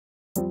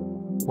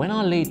When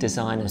our lead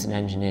designers and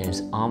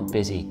engineers aren't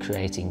busy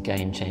creating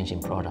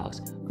game-changing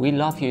products, we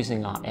love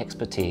using our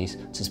expertise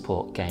to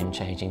support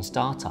game-changing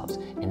startups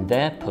in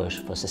their push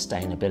for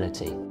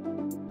sustainability.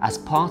 As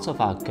part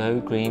of our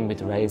Go Green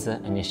with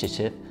Razer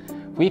initiative,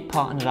 we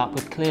partnered up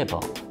with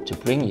CLEARBOT to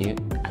bring you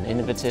an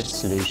innovative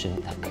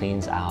solution that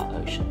cleans our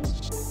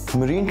oceans.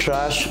 Marine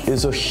trash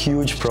is a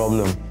huge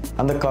problem,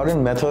 and the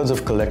current methods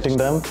of collecting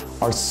them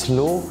are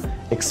slow,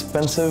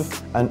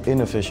 expensive, and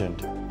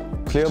inefficient.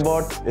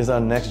 CLEARBOT is our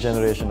next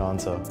generation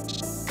answer.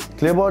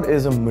 CLEARBOT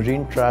is a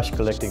marine trash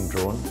collecting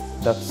drone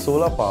that's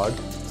solar powered,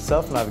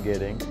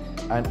 self-navigating,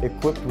 and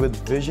equipped with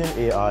Vision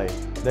AI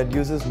that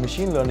uses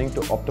machine learning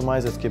to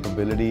optimize its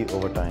capability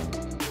over time.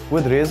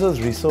 With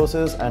Razer's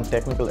resources and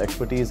technical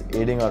expertise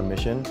aiding our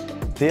mission,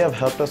 they have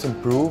helped us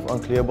improve on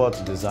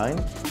CLEARBOT's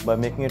design by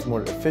making it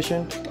more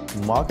efficient,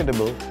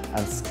 marketable,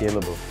 and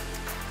scalable.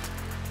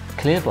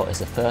 CLEARBOT is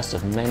the first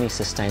of many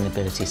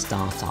sustainability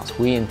startups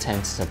we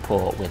intend to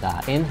support with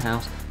our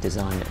in-house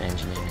design and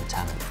engineering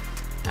talent.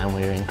 And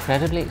we're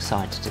incredibly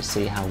excited to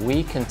see how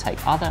we can take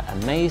other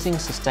amazing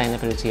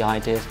sustainability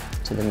ideas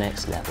to the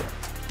next level.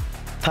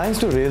 Thanks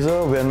to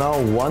Razer, we're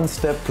now one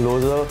step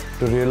closer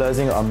to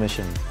realizing our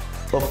mission.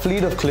 A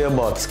fleet of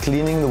CLEARBOTs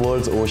cleaning the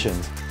world's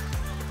oceans.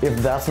 If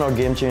that's not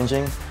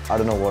game-changing, I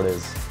don't know what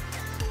is.